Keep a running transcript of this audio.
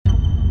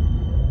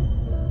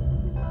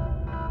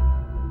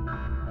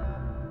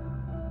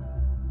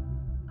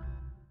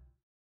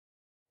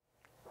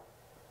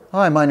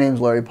Hi, my name is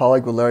Larry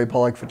Pollock with Larry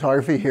Pollock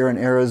Photography here in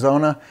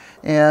Arizona,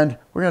 and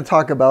we're going to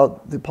talk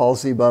about the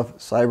Policy Buff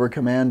Cyber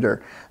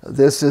Commander.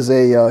 This is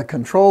a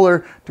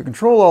controller to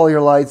control all your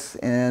lights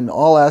and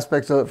all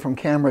aspects of it, from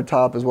camera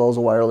top as well as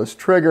a wireless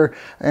trigger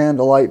and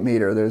a light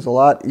meter. There's a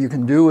lot you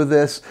can do with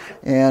this,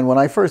 and when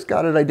I first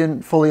got it, I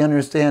didn't fully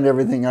understand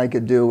everything I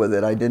could do with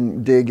it. I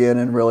didn't dig in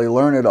and really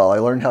learn it all. I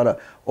learned how to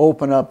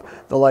open up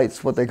the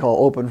lights, what they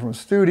call open from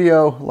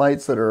studio,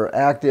 lights that are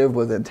active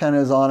with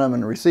antennas on them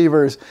and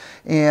receivers,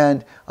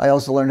 and I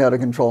also learned how to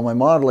control my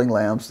modeling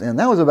lamps, and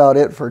that was about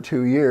it for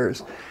 2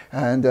 years.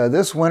 And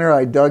this winter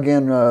I dug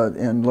in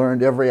and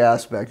learned every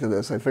aspect of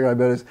this. I figured I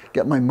better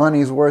get my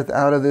money's worth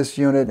out of this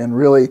unit and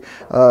really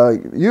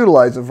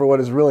utilize it for what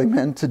it's really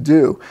meant to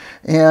do.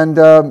 And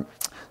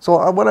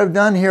so what I've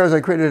done here is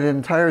I created an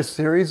entire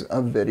series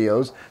of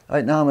videos.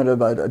 Right now I'm at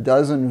about a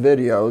dozen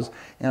videos,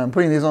 and I'm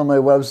putting these on my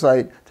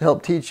website to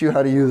help teach you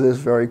how to use this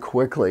very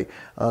quickly,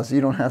 so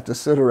you don't have to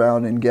sit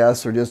around and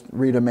guess or just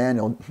read a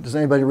manual. Does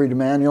anybody read a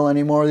manual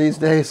anymore these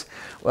days?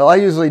 Well, I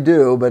usually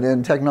do, but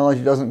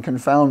technology doesn't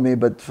confound me.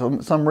 But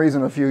for some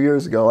reason a few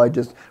years ago, I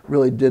just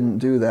really didn't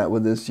do that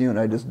with this unit.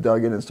 I just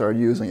dug in and started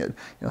using it,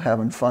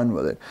 having fun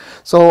with it.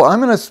 So I'm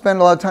going to spend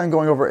a lot of time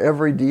going over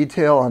every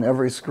detail on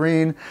every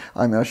screen.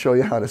 I'm going to show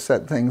you how to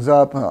set things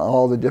up,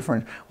 all the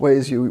different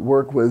ways you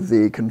work with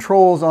the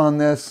controls on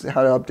this,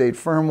 how to update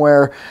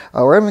firmware.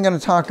 We're even going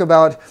to talk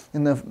about,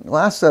 in the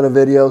last set of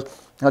videos,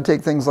 I'll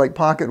take things like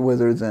pocket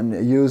wizards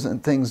and use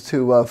things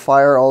to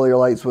fire all your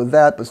lights with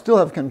that, but still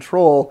have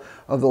control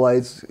of the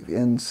lights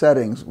in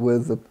settings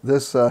with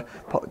this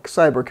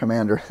Cyber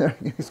Commander.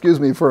 Excuse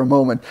me for a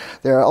moment.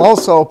 There are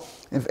also,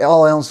 if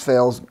all else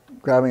fails,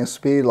 grabbing a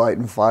speed light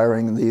and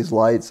firing these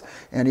lights,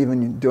 and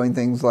even doing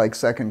things like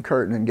second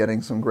curtain and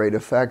getting some great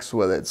effects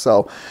with it.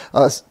 So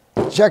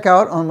check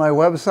out on my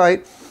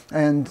website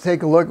and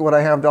take a look at what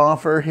I have to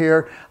offer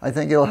here. I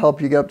think it'll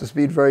help you get up to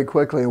speed very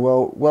quickly, and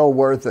well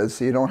worth it,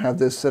 so you don't have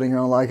this sitting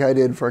around like I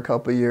did for a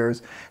couple of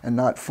years and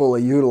not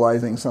fully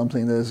utilizing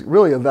something that is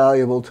really a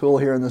valuable tool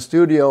here in the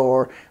studio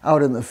or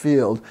out in the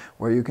field,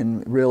 where you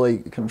can really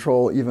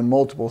control even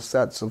multiple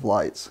sets of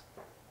lights.